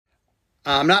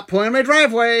I'm not pulling in my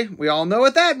driveway. We all know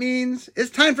what that means.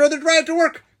 It's time for the Drive to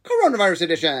Work Coronavirus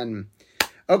Edition.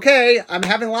 Okay, I'm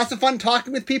having lots of fun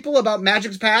talking with people about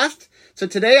Magic's past. So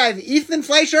today I have Ethan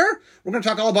Fleischer. We're going to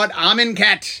talk all about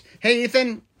Amonkhet. Hey,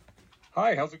 Ethan.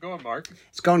 Hi, how's it going, Mark?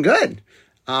 It's going good.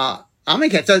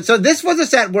 Amonkhet. So this was a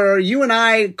set where you and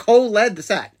I co-led the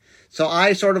set. So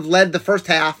I sort of led the first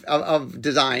half of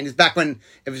design. It's back when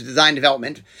it was design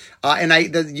development.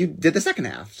 You did the second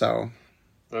half, so...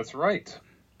 That's right.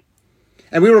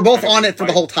 And we were both on it for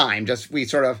the whole time. Just we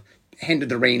sort of handed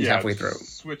the reins halfway through.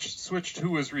 Switched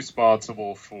who was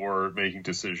responsible for making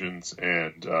decisions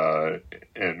and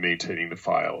maintaining the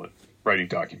file and writing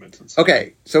documents and stuff.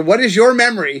 Okay, so what is your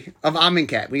memory of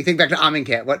Amonkhet? When you think back to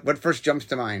Amonkhet, what first jumps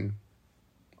to mind?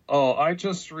 Oh, I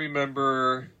just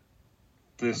remember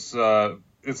this.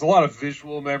 It's a lot of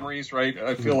visual memories, right?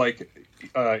 I feel like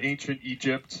ancient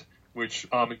Egypt, which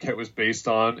Amonkhet was based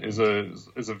on, is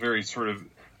a very sort of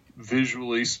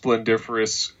visually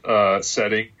splendiferous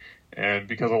setting, and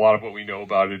because a lot of what we know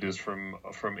about it is from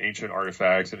ancient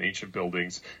artifacts and ancient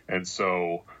buildings, and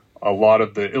so a lot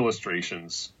of the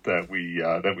illustrations that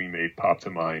we made pop to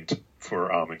mind for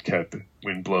Amonkhet, the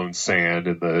windblown sand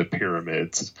and the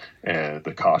pyramids and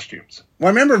the costumes. Well,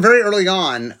 I remember very early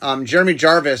on, Jeremy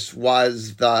Jarvis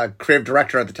was the creative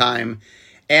director at the time.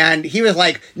 And he was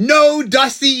like, no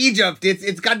dusty Egypt.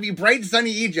 It's got to be bright,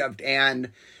 sunny Egypt.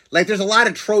 And like, there's a lot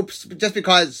of tropes just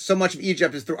because so much of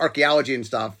Egypt is through archaeology and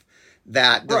stuff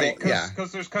that. Right.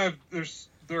 Because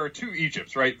there are two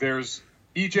Egypts, right? There's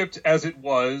Egypt as it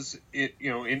was,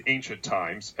 in ancient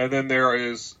times. And then there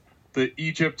is the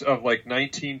Egypt of like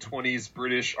 1920s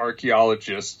British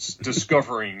archaeologists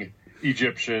discovering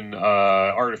Egyptian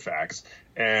artifacts.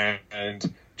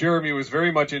 And Jeremy was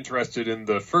very much interested in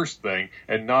the first thing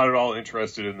and not at all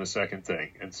interested in the second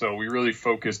thing. And so we really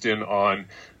focused in on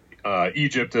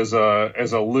Egypt as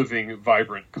a living,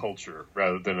 vibrant culture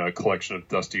rather than a collection of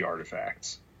dusty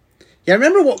artifacts. Yeah, I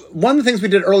remember one of the things we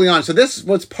did early on. So this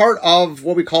was part of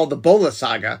what we called the Bolas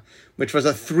Saga, which was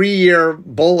a 3-year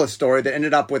Bolas story that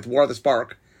ended up with War of the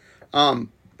Spark. And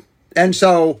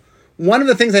so one of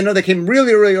the things I know that came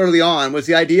really, really early on was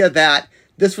the idea that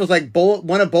this was like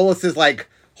one of Bolas's like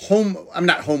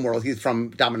not homeworld, he's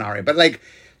from Dominaria, but like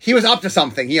he was up to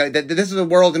something. That this is a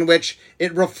world in which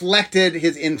it reflected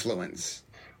his influence.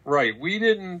 Right. We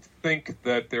didn't think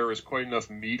that there was quite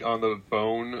enough meat on the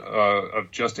bone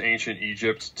of just ancient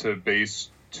Egypt to base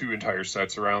 2 entire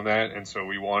sets around that, and so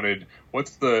we wanted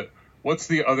what's the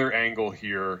other angle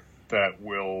here that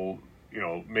will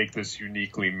make this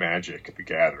uniquely Magic the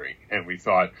Gathering, and we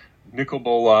thought Nicol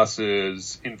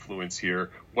Bolas's influence here.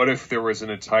 What if there was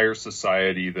an entire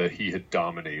society that he had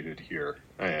dominated here,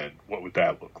 and what would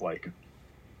that look like?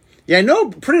 Yeah, I know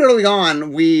pretty early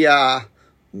on, we,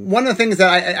 one of the things that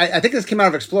I think this came out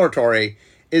of Exploratory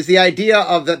is the idea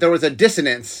of that there was a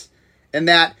dissonance and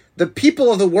that the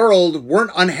people of the world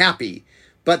weren't unhappy,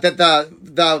 but that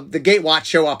the Gatewatch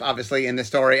show up obviously in this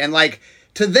story. And like,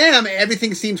 to them,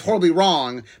 everything seems horribly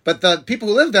wrong, but the people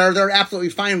who live there, they're absolutely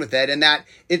fine with it. And that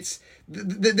it's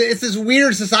this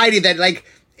weird society that like,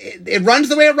 it runs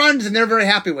the way it runs and they're very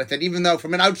happy with it, even though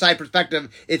from an outside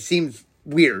perspective, it seems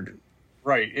weird.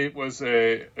 Right. It was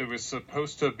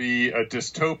supposed to be a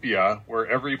dystopia where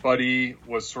everybody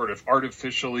was sort of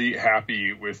artificially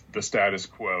happy with the status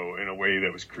quo in a way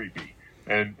that was creepy.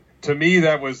 And to me,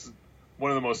 that was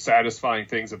one of the most satisfying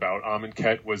things about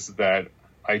Amonkhet was that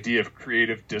idea of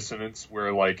creative dissonance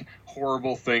where like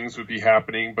horrible things would be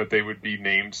happening, but they would be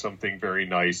named something very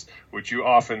nice, which you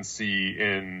often see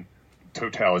in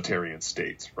totalitarian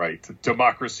states, right?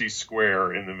 Democracy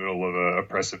square in the middle of an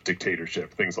oppressive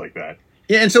dictatorship, things like that.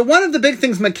 Yeah, and so one of the big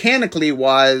things mechanically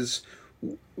was,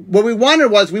 what we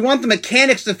wanted was, we want the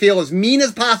mechanics to feel as mean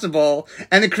as possible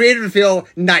and the creator to feel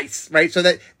nice, right? So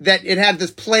that it had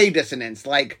this play dissonance,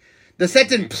 like, the set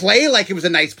didn't play like it was a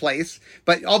nice place,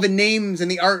 but all the names and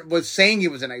the art was saying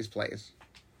it was a nice place.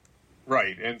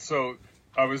 Right, and so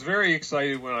I was very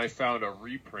excited when I found a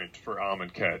reprint for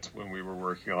Amonkhet when we were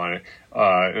working on it.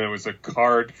 And it was a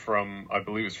card from, I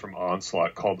believe it was from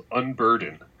Onslaught, called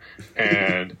Unburden.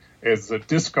 And it's a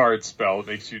discard spell. It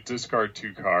makes you discard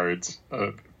 2 cards.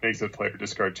 Makes the player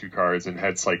discard 2 cards and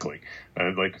had cycling.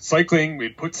 And like cycling, we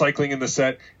put cycling in the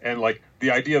set, and like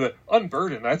the idea that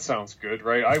unburden, that sounds good,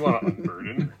 right? I want to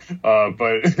unburden,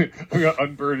 but I'm gonna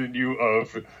unburden you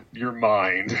of your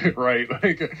mind, right?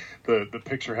 Like the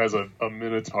picture has a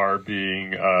minotaur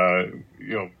being,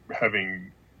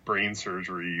 having brain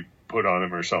surgery put on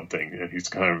him or something, and he's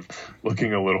kind of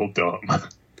looking a little dumb.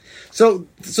 So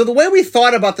the way we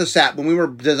thought about the set when we were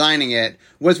designing it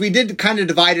was we did kind of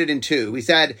divide it in two. We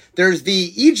said there's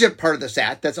the Egypt part of the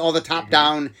set, that's all the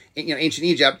top-down, ancient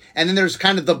Egypt, and then there's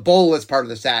kind of the Bolas part of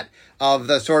the set of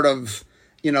the sort of,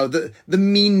 the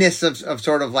meanness of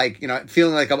sort of like,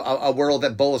 feeling like a world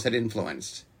that Bolas had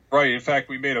influenced. Right. In fact,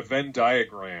 we made a Venn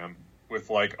diagram with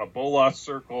like a Bolas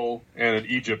circle and an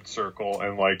Egypt circle,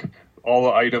 and like all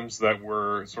the items that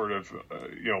were sort of,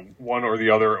 one or the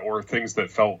other, or things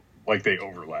that felt like they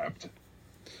overlapped.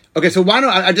 Okay, so why don't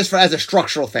I just as a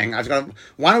structural thing,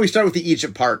 why don't we start with the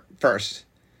Egypt part first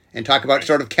and talk about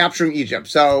sort of capturing Egypt?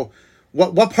 So,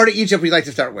 what part of Egypt would you like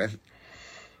to start with?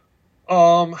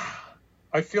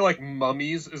 I feel like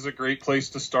mummies is a great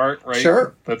place to start, right?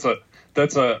 Sure.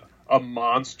 That's a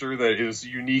monster that is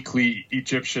uniquely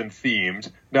Egyptian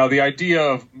themed. Now, the idea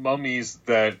of mummies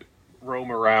that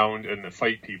roam around and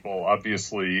fight people,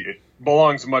 obviously, it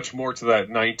belongs much more to that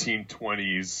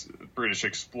 1920s British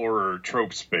explorer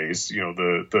trope space,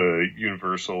 the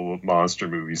Universal monster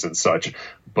movies and such.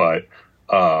 But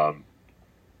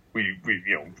we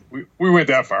went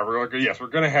that far. We're like, yes, we're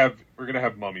gonna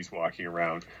have mummies walking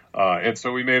around, and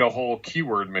so we made a whole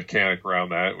keyword mechanic around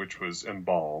that, which was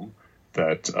embalm,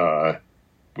 that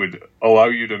would allow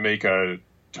you to make a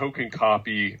token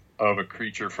copy of a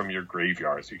creature from your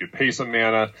graveyard. So you could pay some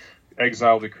mana,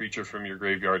 exile the creature from your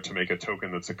graveyard to make a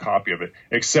token that's a copy of it,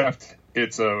 except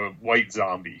it's a white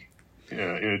zombie in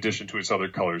addition to its other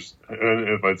colors,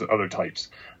 its other types.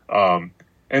 And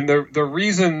the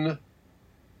reason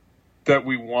that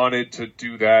we wanted to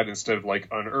do that instead of like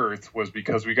unearth was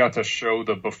because we got to show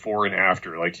the before and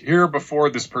after. Like, here before,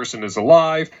 this person is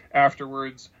alive.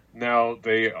 Afterwards, now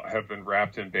they have been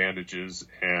wrapped in bandages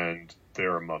and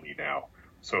they're a mummy now.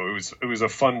 So it was a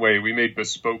fun way. We made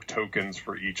bespoke tokens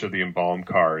for each of the embalm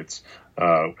cards,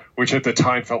 which at the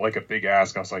time felt like a big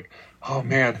ask. I was like, oh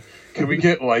man, can we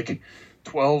get like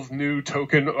 12 new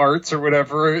token arts or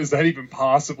whatever? Is that even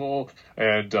possible?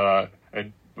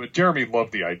 But Jeremy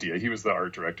loved the idea. He was the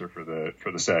art director for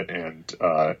the set, and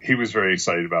he was very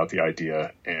excited about the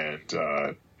idea,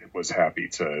 and was happy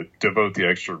to devote the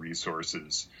extra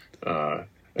resources at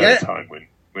a time when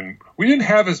we didn't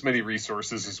have as many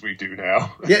resources as we do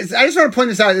now. Yeah, I just want to point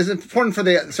this out. It's important for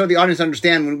the audience to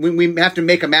understand when we have to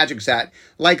make a Magic set.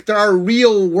 Like, there are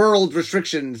real world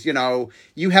restrictions.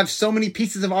 You have so many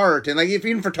pieces of art, and like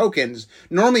even for tokens,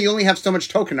 normally you only have so much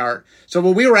token art. So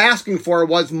what we were asking for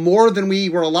was more than we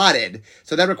were allotted.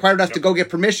 So that required us to go get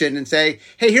permission and say,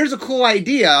 "Hey, here's a cool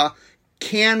idea.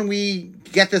 Can we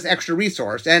get this extra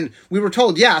resource?" And we were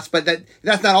told yes, but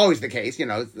that's not always the case,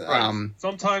 Right.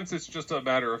 Sometimes it's just a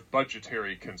matter of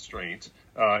budgetary constraint,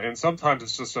 and sometimes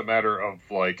it's just a matter of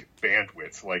like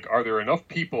bandwidth. Like, are there enough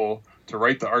people to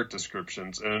write the art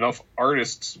descriptions and enough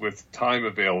artists with time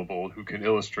available who can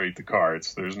illustrate the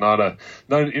cards? There's not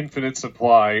an infinite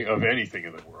supply of anything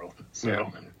in the world. So.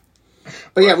 Yeah.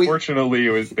 But fortunately,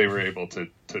 they were able to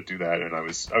do that, and I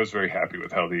was very happy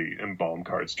with how the embalm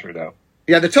cards turned out.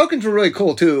 Yeah, the tokens were really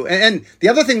cool too. And the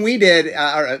other thing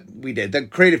the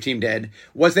creative team did,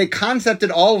 was they concepted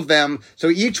all of them so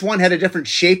each one had a different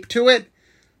shape to it.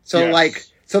 So yes.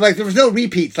 like there was no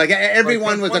repeats. Like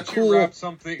everyone was a cool. You wrap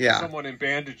someone in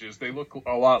bandages, they look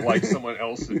a lot like someone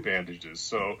else in bandages.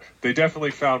 So they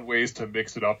definitely found ways to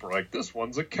mix it up. Like, this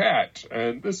one's a cat,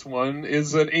 and this one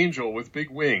is an angel with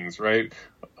big wings, right?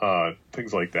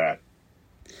 Things like that.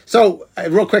 So,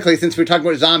 real quickly, since we're talking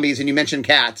about zombies and you mentioned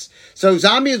cats, so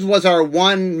zombies was our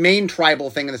one main tribal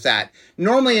thing in the set.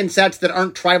 Normally in sets that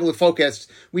aren't tribally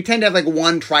focused, we tend to have like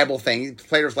one tribal thing.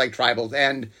 Players like tribals.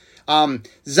 And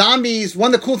zombies,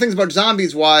 one of the cool things about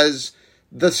zombies was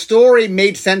the story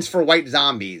made sense for white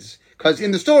zombies. Because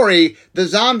in the story, the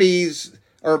zombies,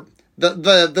 or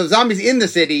the zombies in the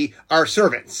city are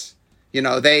servants.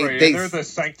 They're the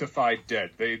sanctified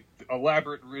dead.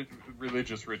 Elaborate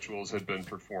religious rituals had been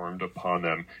performed upon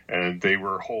them, and they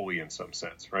were holy in some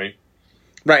sense, right?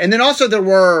 Right, and then also there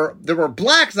were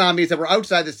black zombies that were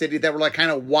outside the city that were like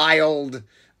kind of wild,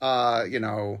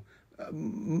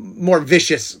 more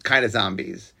vicious kind of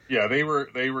zombies. Yeah, they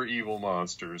were evil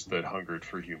monsters that hungered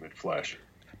for human flesh.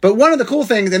 But one of the cool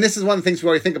things, and this is one of the things we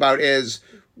always think about, is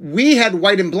we had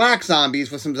white and black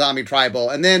zombies with some zombie tribal,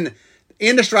 and then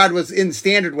Innistrad was in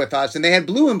standard with us, and they had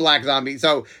blue and black zombies.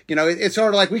 So, it's sort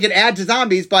of like we could add to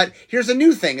zombies, but here's a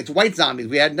new thing. It's white zombies.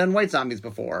 We hadn't done white zombies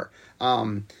before.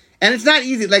 And it's not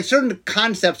easy. Like, certain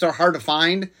concepts are hard to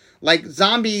find. Like,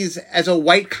 zombies as a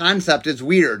white concept is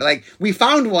weird. Like, we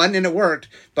found one and it worked,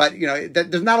 but,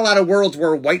 there's not a lot of worlds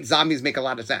where white zombies make a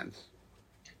lot of sense.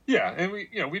 Yeah, and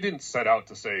we didn't set out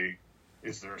to say,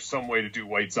 is there some way to do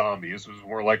white zombies? It was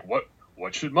more like, what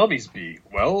what should mummies be?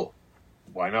 Well,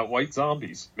 why not white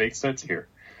zombies? Makes sense here.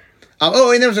 And I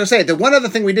was going to say, the one other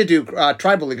thing we did do,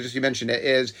 tribally, just you mentioned it,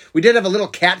 is we did have a little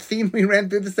cat theme we ran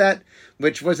through the set,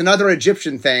 which was another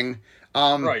Egyptian thing.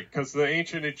 Right, because the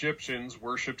ancient Egyptians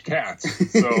worshipped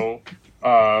cats. So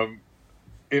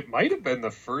it might have been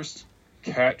the first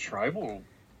cat tribal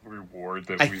reward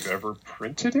that we've ever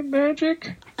printed in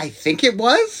Magic. I think it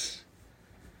was.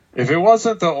 If it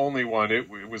wasn't the only one, it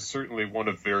was certainly one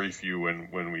of very few when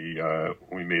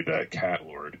we made that cat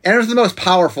lord. And it was the most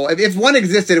powerful. If one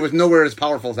existed, it was nowhere as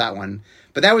powerful as that one.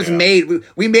 But that was made.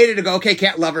 We made it to go, okay,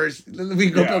 cat lovers, we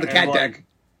can go build a cat deck.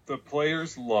 The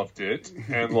players loved it,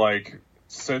 and like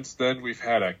since then we've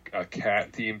had a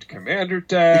cat themed commander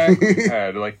deck. We've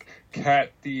had like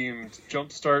cat themed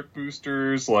jumpstart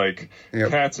boosters. Like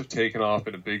cats have taken off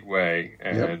in a big way,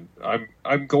 and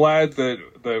I'm glad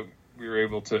that we were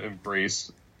able to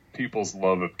embrace people's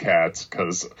love of cats,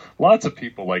 because lots of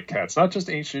people like cats, not just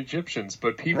ancient Egyptians,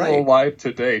 but people alive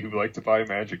today who like to buy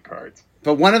Magic cards.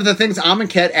 But one of the things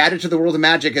Amonkhet added to the world of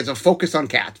Magic is a focus on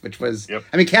cats, which was,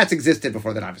 I mean, cats existed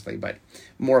before then, obviously, but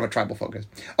more of a tribal focus.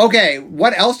 Okay,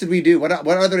 what else did we do? What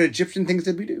other Egyptian things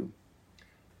did we do?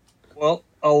 Well,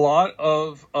 a lot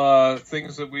of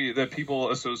things that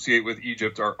people associate with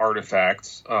Egypt are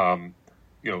artifacts,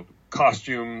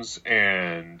 costumes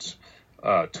and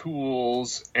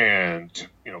tools and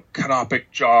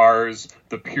canopic jars,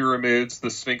 the pyramids, the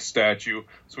Sphinx statue.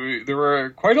 So there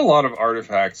were quite a lot of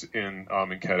artifacts in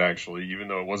Amonkhet, actually, even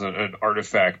though it wasn't an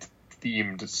artifact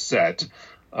themed set.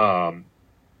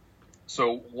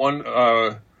 So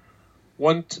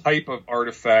one type of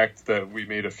artifact that we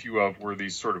made a few of were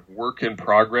these sort of work in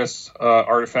progress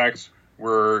artifacts,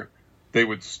 where they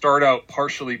would start out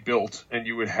partially built, and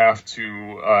you would have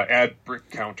to add brick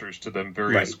counters to them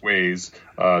various ways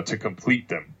to complete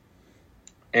them.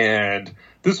 And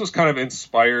this was kind of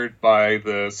inspired by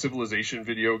the Civilization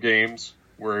video games,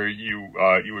 where you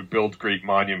would build great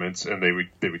monuments, and they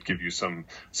would give you some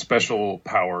special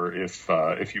power if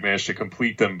you managed to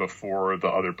complete them before the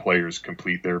other players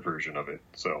complete their version of it.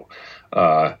 So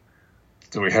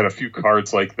we had a few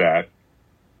cards like that,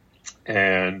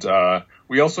 and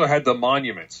we also had the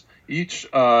monuments. Each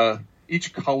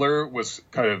color was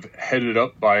kind of headed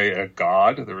up by a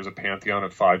god. There was a pantheon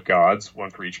of 5 gods, one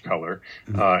for each color.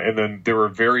 And then there were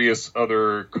various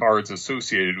other cards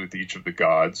associated with each of the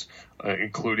gods,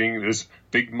 including this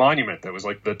big monument that was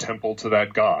like the temple to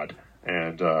that god.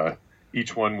 And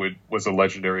each one was a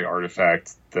legendary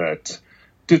artifact that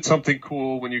did something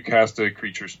cool when you cast a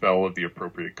creature spell of the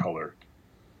appropriate color.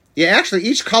 Yeah, actually,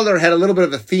 each color had a little bit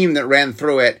of a theme that ran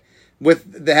through it.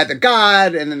 They had the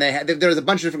god, and then there was a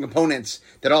bunch of different components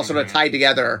that all sort of tied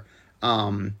together.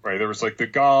 Right, there was like the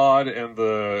god and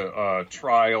the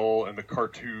trial and the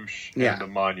cartouche and the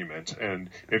monument. And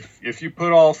if you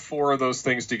put all 4 of those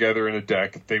things together in a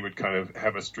deck, they would kind of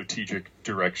have a strategic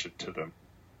direction to them.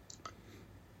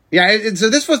 Yeah, so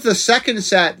this was the second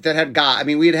set that had god. I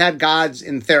mean, we had gods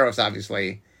in Theros,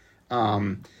 obviously.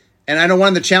 And I know one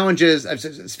of the challenges,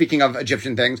 speaking of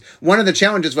Egyptian things, one of the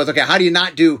challenges was, okay, how do you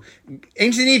not do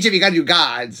ancient Egypt? You got to do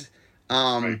gods,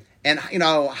 and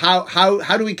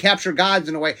how do we capture gods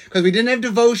in a way? Because we didn't have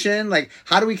devotion. Like,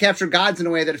 how do we capture gods in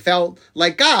a way that felt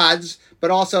like gods, but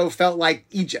also felt like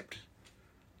Egypt?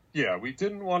 Yeah, we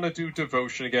didn't want to do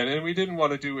devotion again, and we didn't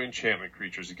want to do enchantment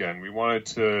creatures again. We wanted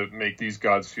to make these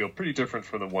gods feel pretty different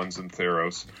from the ones in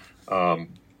Theros,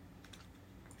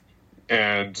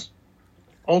 and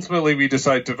ultimately, we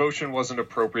decided devotion wasn't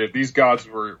appropriate. These gods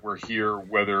were here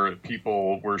whether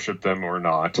people worship them or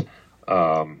not.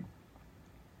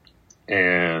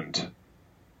 And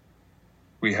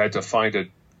we had to find a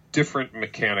different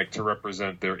mechanic to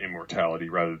represent their immortality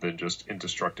rather than just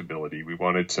indestructibility. We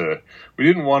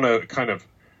didn't want to kind of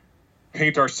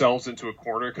paint ourselves into a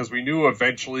corner, because we knew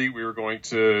eventually we were going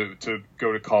to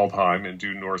go to Kaldheim and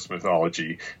do Norse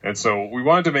mythology. And so we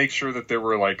wanted to make sure that there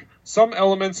were like some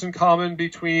elements in common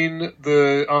between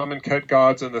the Amonkhet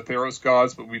gods and the Theros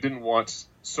gods, but we didn't want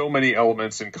so many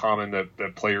elements in common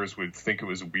that players would think it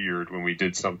was weird when we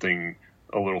did something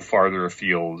a little farther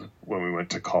afield when we went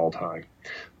to Kaldheim.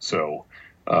 So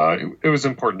it was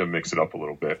important to mix it up a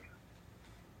little bit.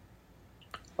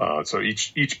 So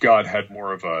each god had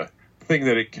more of a thing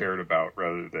that it cared about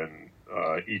rather than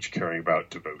each caring about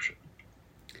devotion.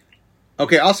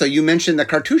 Okay, also, you mentioned the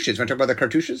cartouches. Want to talk about the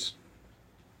cartouches?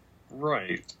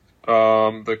 Right.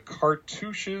 The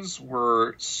cartouches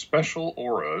were special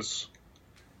auras.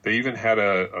 They even had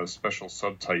a special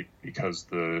subtype, because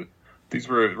these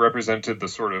represented the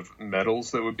sort of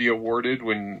medals that would be awarded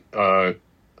when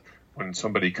when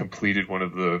somebody completed one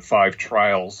of the 5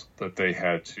 trials that they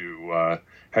had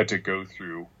to go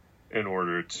through in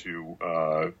order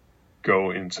to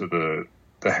go into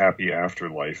the happy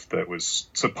afterlife that was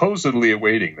supposedly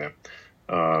awaiting them.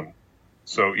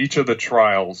 So each of the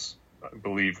trials, I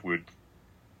believe, would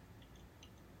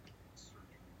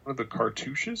one of the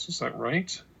cartouches. Is that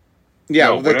right? Yeah.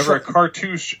 No, whenever a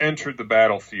cartouche entered the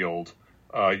battlefield,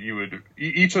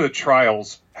 each of the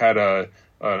trials had an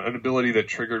ability that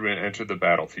triggered when it entered the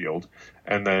battlefield,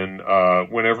 and then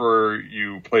whenever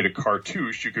you played a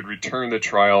cartouche, you could return the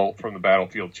trial from the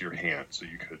battlefield to your hand, so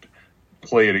you could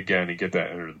play it again and get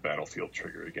that enter the battlefield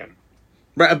trigger again.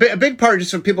 Right. A big part,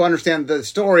 just so people understand the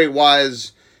story,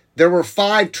 was there were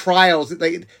 5 trials.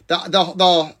 Like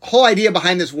the whole idea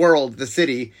behind this world, the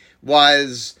city,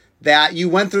 was that you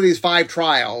went through these 5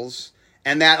 trials,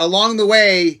 and that along the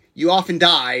way you often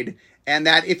died, and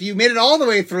that if you made it all the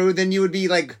way through, then you would be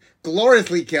like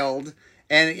gloriously killed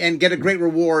and get a great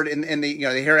reward in the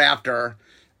the hereafter.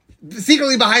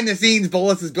 Secretly behind the scenes,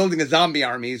 Bolas is building a zombie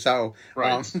army. So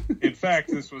right. In fact,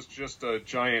 this was just a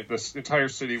giant. This entire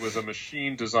city was a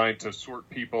machine designed to sort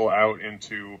people out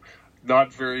into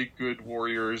not very good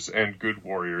warriors and good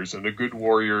warriors, and the good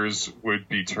warriors would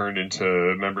be turned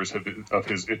into members of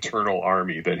his eternal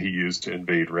army that he used to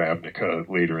invade Ravnica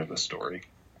later in the story.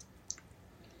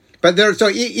 But so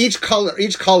each color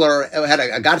had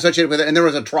a god associated with it, and there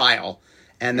was a trial,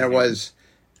 and there was.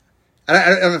 I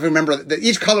don't know if you remember.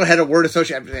 Each color had a word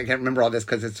associated. I can't remember all this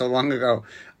because it's so long ago.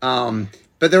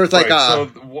 But there was like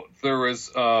there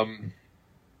was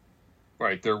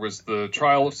there was the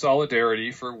trial of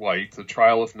solidarity for white, the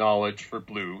trial of knowledge for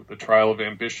blue, the trial of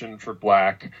ambition for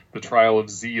black, the trial of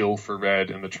zeal for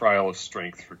red, and the trial of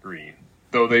strength for green.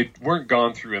 Though they weren't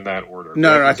gone through in that order.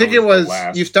 No, I think it was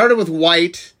you started with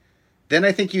white, then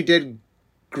I think you did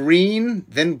green,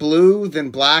 then blue, then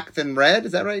black, then red.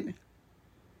 Is that right?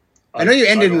 I know you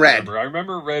ended in red. I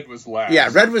remember red was last. Yeah,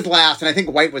 red was last, and I think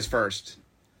white was first.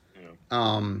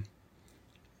 Yeah.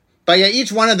 But yeah,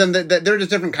 each one of them, they're just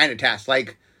different kind of tests.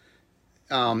 Like,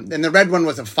 and the red one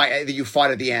was a fight that you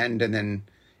fought at the end, and then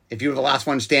if you were the last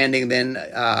one standing, then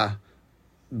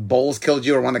Bowls killed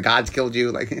you, or one of the gods killed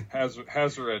you. Like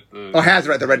Hazaret,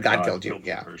 the red god killed you.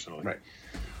 Yeah, personally. Right.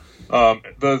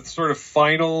 The sort of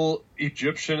final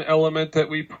Egyptian element that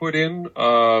we put in,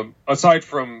 aside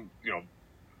from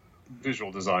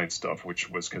visual design stuff, which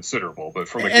was considerable, but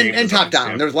from a game and top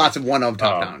down, there's lots of one of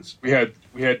top downs. We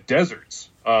had deserts.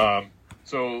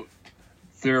 So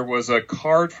there was a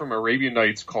card from Arabian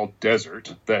Nights called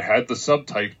Desert that had the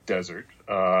subtype Desert,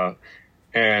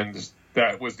 and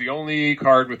that was the only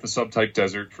card with the subtype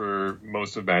Desert for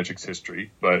most of Magic's history.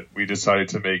 But we decided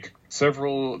to make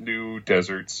several new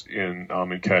deserts in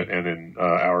Amonkhet and in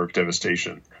Hour of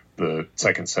Devastation, the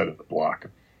second set of the block,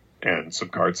 and some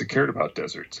cards that cared about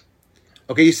deserts.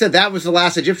 Okay, you said that was the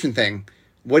last Egyptian thing.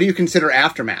 What do you consider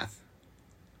Aftermath?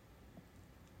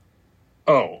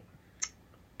 Oh,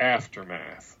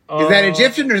 Aftermath. Is that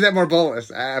Egyptian or is that more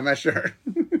Bolas? I'm not sure.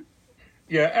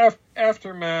 Yeah,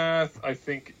 Aftermath, I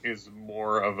think, is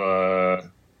more of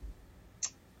a...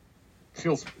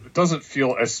 It doesn't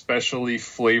feel especially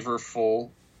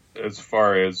flavorful as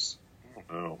far as...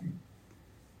 I don't know.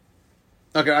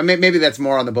 Okay, maybe that's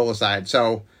more on the Bolas side.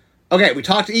 So, okay, we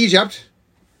talked Egypt.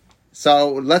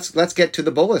 So let's get to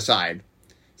the Bolas side.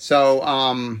 So,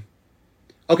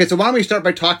 okay, so why don't we start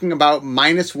by talking about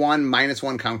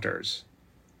 -1 counters?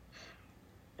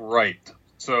 Right.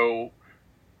 So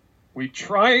we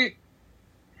try.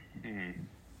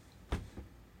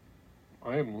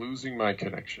 I am losing my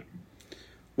connection.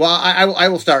 Well, I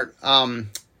will start.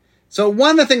 So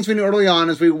one of the things we knew early on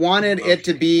is we wanted it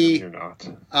to be. You're not.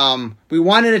 We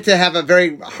wanted it to have a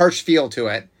very harsh feel to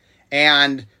it,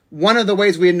 and one of the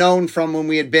ways we had known from when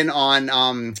we had been on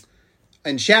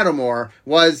in Shadowmoor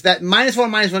was that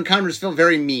 -1 counters feel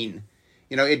very mean.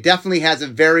 It definitely has a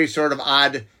very sort of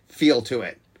odd feel to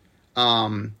it.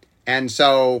 And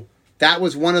so that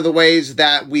was one of the ways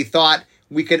that we thought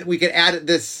we could add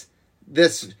this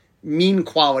mean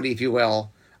quality, if you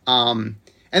will. And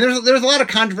there's a lot of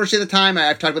controversy at the time.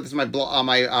 I've talked about this on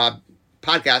my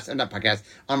podcast, and not podcast,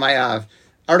 on my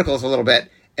articles a little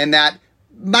bit, and that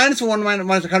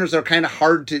 -1 counters are kind of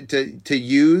hard to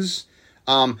use.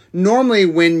 Normally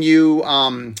when you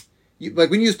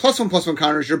when you use +1/+1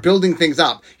 counters, you're building things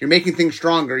up. You're making things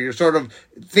stronger.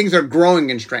 Things are growing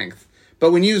in strength.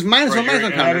 But when you use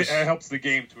 -1/-1 counters... It helps the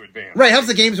game to advance. Right, it helps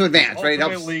the game to advance.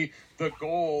 Ultimately, the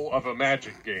goal of a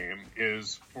Magic game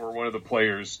is for one of the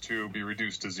players to be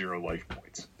reduced to 0 life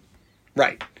points.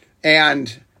 Right.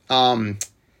 And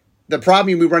the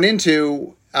problem we run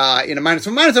into in a minus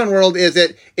one world is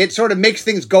it sort of makes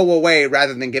things go away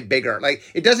rather than get bigger. Like,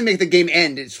 it doesn't make the game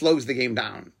end; it slows the game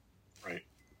down. Right.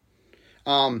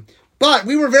 But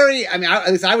we were very. I mean,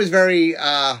 at least I was very.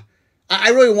 I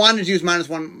really wanted to use minus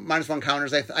one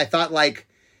counters. I thought, like,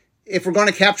 if we're going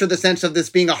to capture the sense of this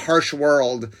being a harsh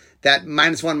world, that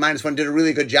minus one did a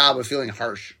really good job of feeling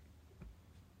harsh.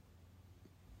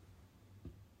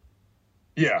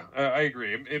 Yeah, I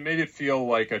agree. It made it feel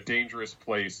like a dangerous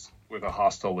place with a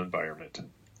hostile environment.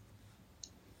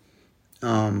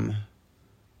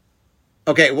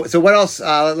 Okay, so what else?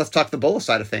 Let's talk the Bolas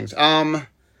side of things.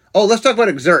 Let's talk about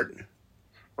Exert.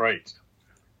 Right.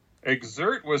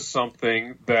 Exert was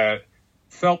something that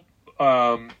felt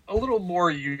a little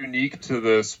more unique to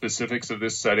the specifics of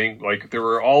this setting. Like, there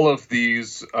were all of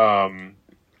these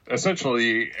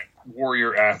essentially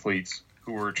warrior athletes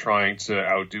who were trying to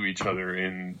outdo each other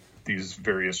in these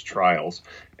various trials.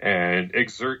 And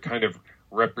Exert kind of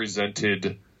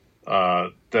represented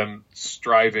them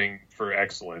striving for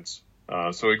excellence.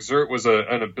 So Exert was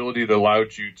an ability that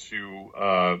allowed you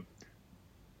to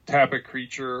tap a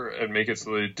creature and make it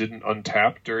so that it didn't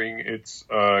untap during its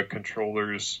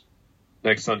controller's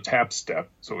next untap step.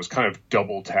 So it was kind of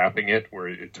double tapping it, where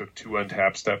it took 2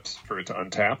 untap steps for it to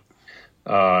untap.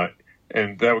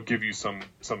 And that would give you some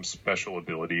special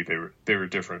ability. They were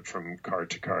different from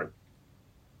card to card.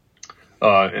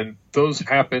 And those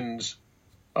happened.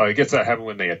 I guess that happened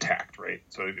when they attacked, right?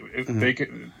 So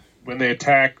when they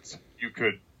attacked, you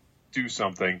could do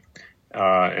something,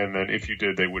 and then if you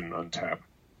did, they wouldn't untap.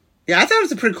 Yeah, I thought it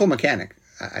was a pretty cool mechanic.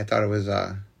 I thought it was.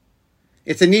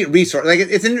 It's a neat resource. Like,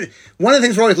 one of the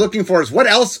things we're always looking for is what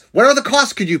else? What other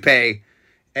costs could you pay?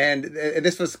 And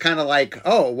this was kind of like,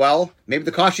 oh, well, maybe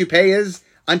the cost you pay is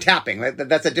untapping.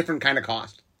 That's a different kind of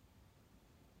cost.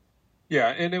 Yeah,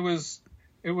 and it was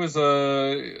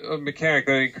a mechanic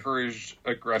that encouraged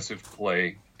aggressive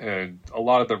play, and a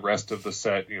lot of the rest of the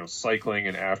set, cycling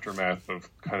and Aftermath of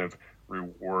kind of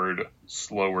reward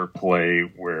slower play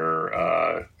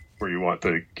where you want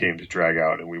the game to drag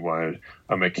out, and we wanted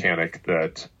a mechanic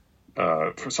that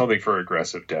for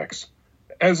aggressive decks.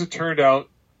 As it turned out,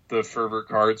 the Fervor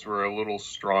cards were a little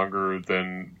stronger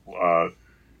than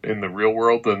in the real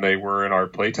world than they were in our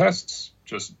playtests,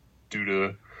 just due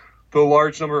to the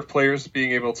large number of players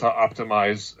being able to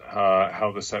optimize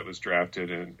how the set was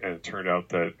drafted, and it turned out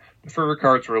that the Fervor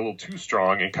cards were a little too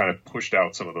strong and kind of pushed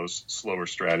out some of those slower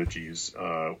strategies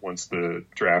once the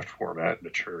draft format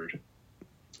matured.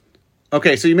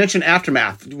 Okay, so you mentioned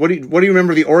Aftermath. What do you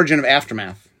remember the origin of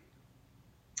Aftermath?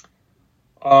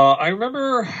 I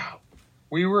remember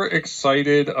we were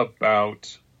excited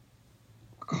about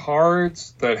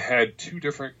cards that had 2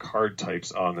 different card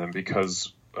types on them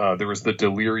because there was the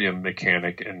Delirium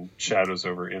mechanic in Shadows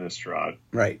over Innistrad.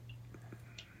 Right.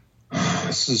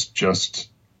 This is just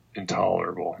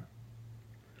intolerable.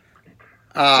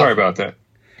 Sorry about that.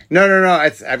 No.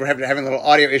 We're having little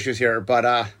audio issues here,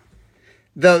 but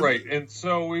right, and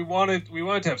so we wanted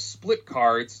to have split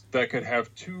cards that could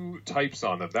have 2 types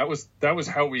on them. That was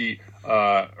how we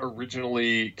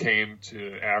originally came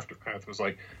to Aftermath. Was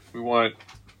like we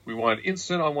want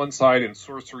instant on one side and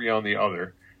sorcery on the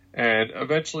other. And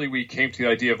eventually we came to the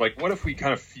idea of, like, what if we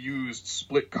kind of fused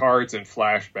split cards and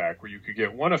flashback, where you could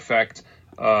get one effect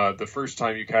the first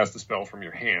time you cast a spell from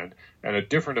your hand, and a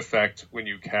different effect when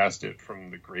you cast it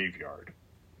from the graveyard.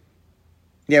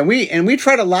 Yeah, we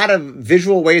tried a lot of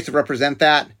visual ways to represent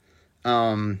that.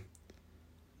 The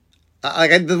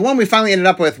one we finally ended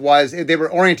up with was they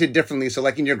were oriented differently. So,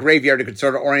 like, in your graveyard, you could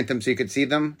sort of orient them so you could see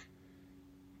them.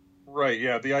 Right,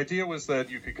 yeah. The idea was that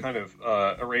you could kind of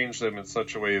arrange them in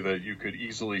such a way that you could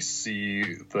easily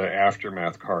see the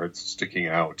Aftermath cards sticking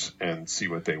out and see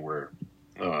what they were.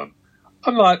 I'm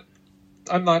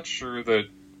not sure that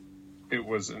it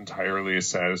was entirely a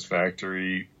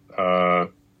satisfactory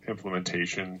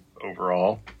implementation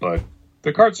overall, but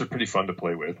the cards are pretty fun to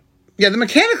play with. Yeah,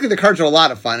 mechanically the cards are a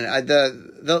lot of fun.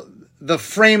 The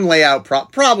frame layout,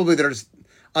 probably there's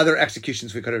other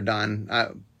executions we could have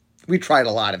done. We tried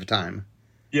a lot at the time.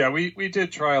 Yeah, we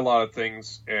did try a lot of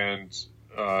things, and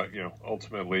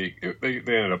ultimately they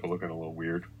ended up looking a little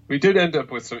weird. We did end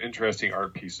up with some interesting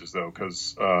art pieces, though,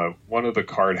 because one of the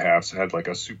card halves had like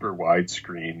a super wide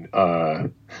screen,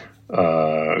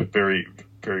 very,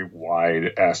 very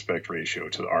wide aspect ratio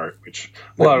to the art, which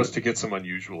allowed us to get some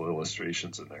unusual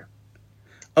illustrations in there.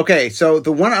 Okay, so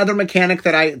the one other mechanic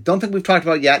that I don't think we've talked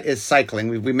about yet is cycling.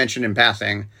 We mentioned in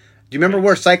passing. Do you remember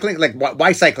where cycling? Like,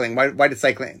 why cycling? Why did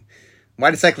cycling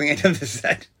enter the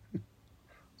set?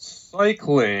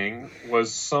 Cycling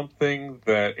was something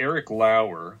that Eric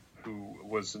Lauer, who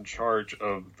was in charge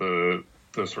of the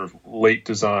the sort of late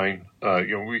design,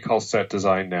 we call set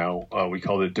design now. We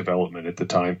called it development at the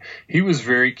time. He was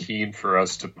very keen for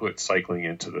us to put cycling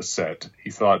into the set. He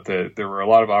thought that there were a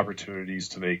lot of opportunities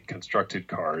to make constructed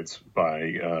cards by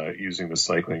using the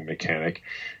cycling mechanic.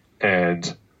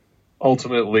 And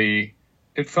ultimately,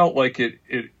 it felt like it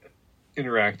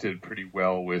interacted pretty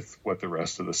well with what the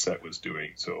rest of the set was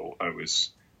doing. So I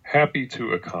was happy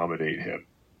to accommodate him.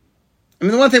 I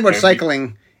mean, the one thing about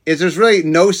cycling is there's really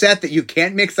no set that you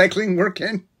can't make cycling work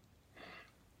in.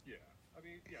 Yeah, I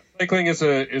mean, cycling is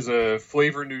a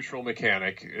flavor neutral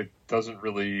mechanic. It doesn't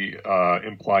really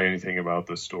imply anything about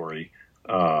the story.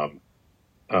 So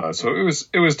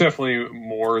it was definitely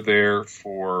more there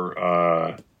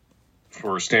for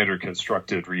standard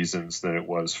constructed reasons than it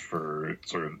was for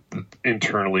sort of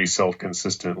internally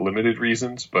self-consistent limited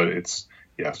reasons. But it's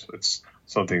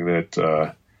something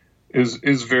that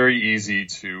is very easy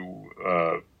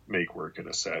to make work in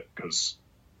a set because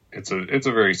it's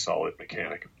a very solid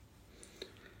mechanic.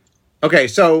 Okay,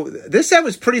 so this set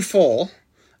was pretty full.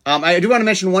 I do want to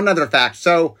mention one other fact.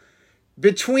 So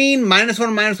between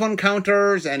 -1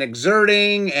 counters and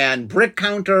exerting and brick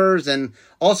counters and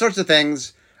all sorts of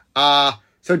things,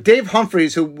 so Dave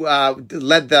Humphries, who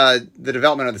led the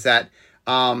development of the set,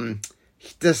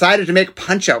 decided to make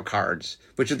punch-out cards,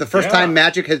 which is the first time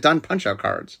Magic has done punch-out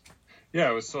cards.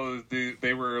 Yeah, so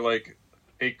they were like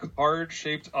a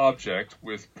card-shaped object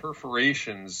with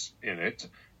perforations in it,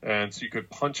 and so you could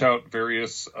punch out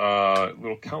various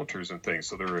little counters and things.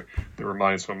 So there were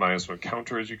 -1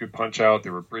 counters you could punch out.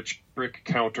 There were brick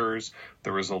counters.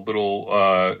 There was a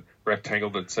little rectangle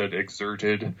that said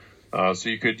exerted. So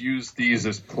you could use these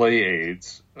as play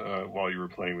aids while you were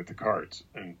playing with the cards,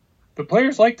 and the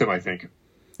players liked them, I think.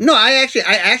 No, I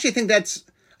actually think that's.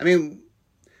 I mean,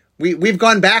 we've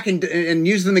gone back and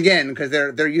used them again because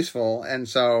they're useful, and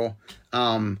so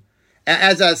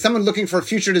as someone looking for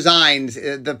future designs,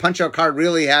 the punch out card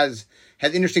really has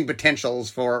interesting potentials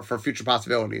for future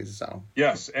possibilities. So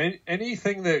yes, and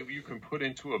anything that you can put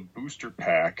into a booster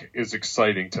pack is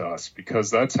exciting to us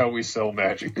because that's how we sell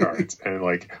Magic cards. And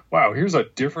like, wow, here's a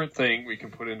different thing we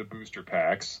can put into booster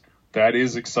packs. That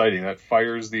is exciting. That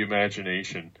fires the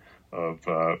imagination of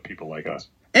people like us.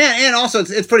 And also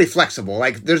it's pretty flexible.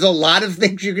 Like there's a lot of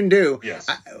things you can do. Yes,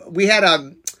 we had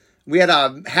a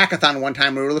hackathon one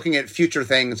time. We were looking at future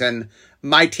things, and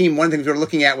my team, one of the things we were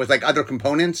looking at was like other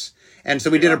components. And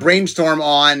so we did a brainstorm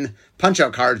on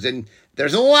punch-out cards, and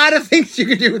there's a lot of things you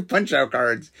can do with punch-out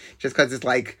cards, just because it's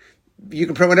like you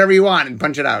can print whatever you want and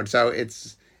punch it out. So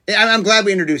I'm glad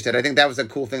we introduced it. I think that was a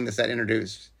cool thing the set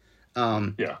introduced.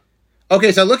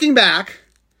 Okay, so looking back,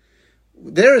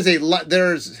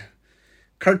 there's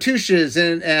cartouches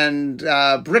and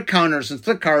brick counters and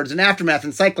split cards and aftermath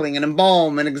and cycling and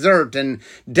embalm and exert and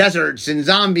deserts and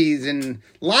zombies and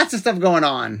lots of stuff going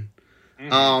on.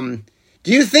 Mm-hmm.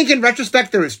 Do you think in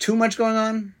retrospect there is too much going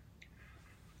on?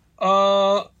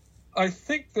 I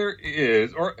think there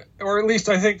is, or at least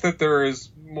I think that there is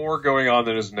more going on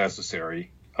than is necessary.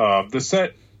 The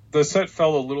set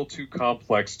felt a little too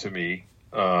complex to me.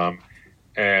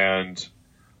 And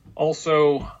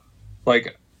also,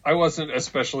 like, I wasn't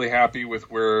especially happy with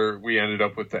where we ended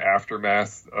up with the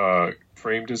aftermath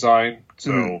frame design.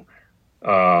 So,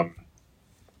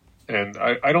 and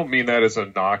I don't mean that as a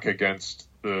knock against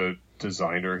the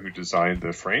designer who designed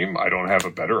the frame. I don't have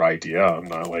a better idea. I'm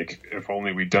not like, if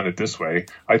only we'd done it this way.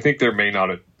 I think there may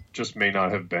not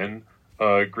have been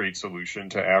a great solution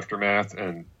to aftermath,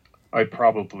 and I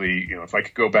probably, if I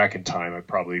could go back in time, I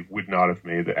probably would not have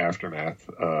made the aftermath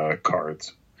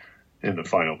cards in the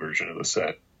final version of the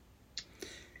set.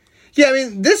 Yeah, I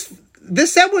mean this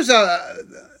set was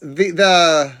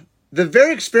the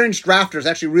very experienced drafters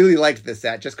actually really liked this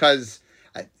set just because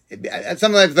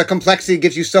some of the complexity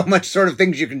gives you so much sort of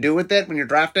things you can do with it when you're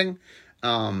drafting.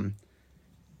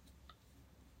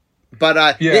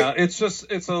 It's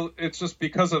just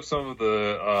because of some of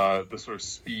the sort of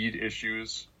speed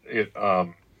issues.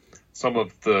 Some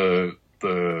of the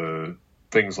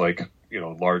things like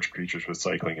large creatures with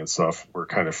cycling and stuff were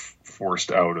kind of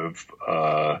forced out of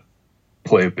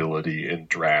playability in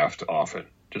draft often,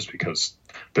 just because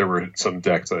there were some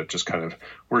decks that just kind of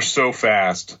were so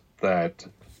fast that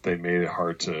they made it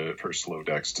hard for slow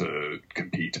decks to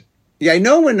compete. Yeah, I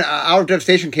know when Hour of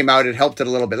Devastation came out, it helped it a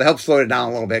little bit. It helped slow it down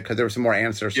a little bit because there were some more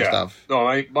answers to stuff.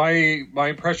 No, my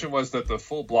impression was that the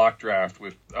full block draft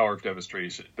with Hour of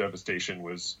Devastation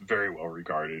was very well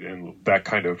regarded, and that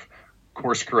kind of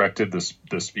course corrected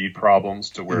the speed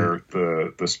problems to where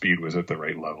the speed was at the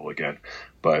right level again.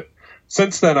 But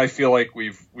since then, I feel like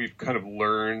we've kind of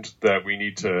learned that we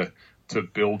need to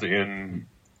build in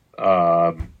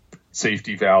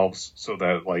safety valves so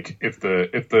that like if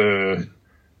the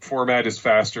format is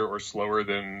faster or slower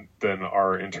than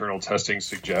our internal testing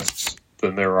suggests,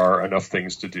 then there are enough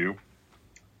things to do.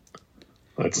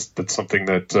 That's something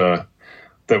that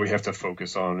we have to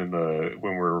focus on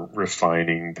when we're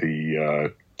refining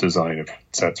the design of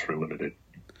sets for limited.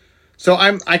 So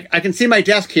I can see my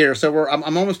desk here, so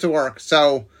I'm almost to work.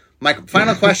 So my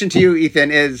final question to you,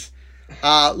 Ethan, is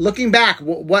looking back,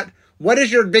 what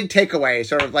is your big takeaway?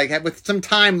 Sort of like with some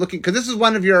time looking, because this is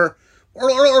one of your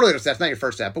earlier sets, not your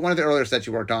first set, but one of the earlier sets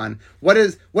you worked on. What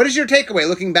is your takeaway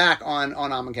looking back on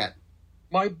Amonkhet?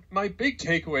 My big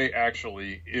takeaway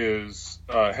actually is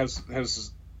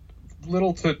has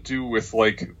little to do with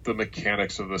like the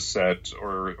mechanics of the set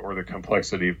or the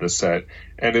complexity of the set,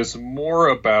 and is more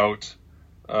about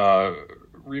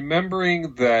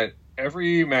remembering that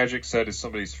every Magic set is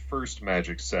somebody's first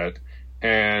Magic set,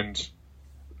 and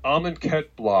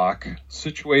Amonkhet block,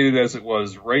 situated as it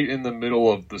was right in the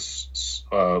middle of this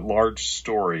large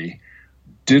story,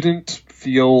 didn't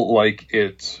feel like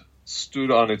it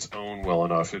stood on its own well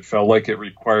enough. It felt like it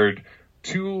required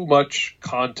too much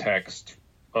context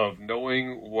of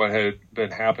knowing what had been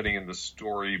happening in the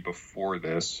story before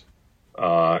this,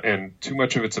 and too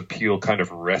much of its appeal kind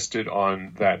of rested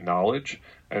on that knowledge.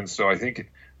 And so I think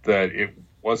that it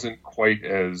wasn't quite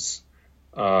as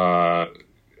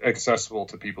accessible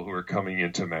to people who are coming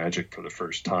into Magic for the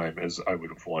first time as I would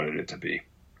have wanted it to be.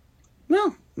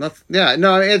 No,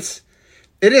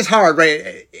 it is hard,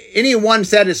 right? Any one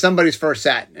set is somebody's first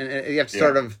set, and you have to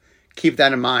sort of keep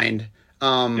that in mind.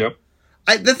 Yep.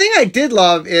 The thing I did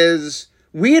love is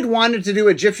we had wanted to do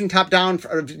Egyptian top-down,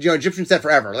 Egyptian set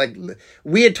forever. Like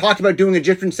we had talked about doing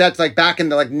Egyptian sets like back in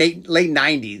the like late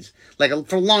 90s, like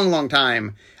for a long, long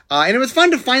time, and it was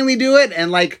fun to finally do it. And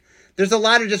like, there's a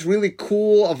lot of just really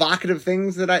cool, evocative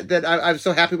things that I'm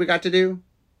so happy we got to do.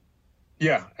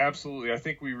 Yeah, absolutely. I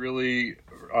think we really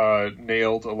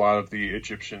nailed a lot of the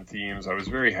Egyptian themes. I was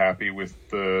very happy with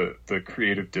the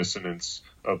creative dissonance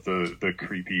of the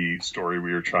creepy story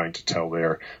we were trying to tell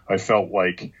there. I felt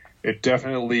like it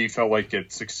definitely felt like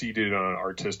it succeeded on an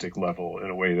artistic level in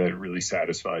a way that really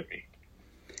satisfied me.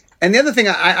 And the other thing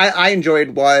I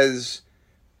enjoyed was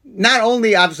not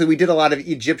only, obviously, we did a lot of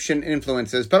Egyptian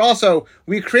influences, but also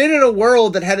we created a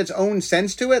world that had its own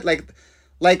sense to it.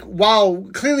 Like while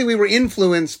clearly we were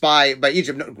influenced by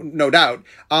Egypt, no doubt,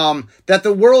 that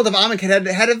the world of Amonkhet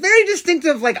had a very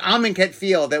distinctive like Amonkhet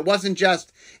feel. That wasn't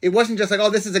just like,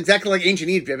 oh, this is exactly like ancient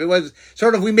Egypt. It was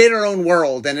sort of, we made our own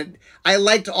world, and I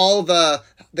liked all the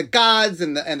gods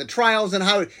and the trials and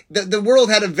how the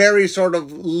world had a very sort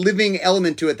of living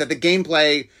element to it that the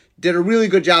gameplay did a really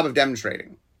good job of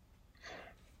demonstrating.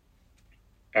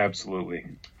 Absolutely.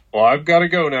 Well, I've got to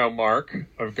go now, Mark.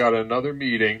 I've got another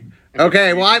meeting.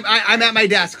 Okay, well, I'm at my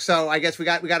desk, so I guess we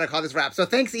got to call this wrap. So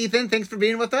thanks, Ethan. Thanks for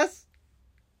being with us.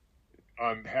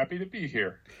 I'm happy to be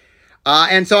here.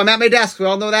 And so I'm at my desk. We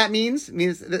all know what that means. It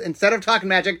means that instead of talking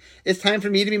magic, it's time for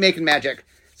me to be making magic.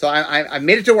 So I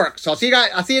made it to work. So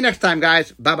I'll see you next time,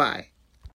 guys. Bye-bye.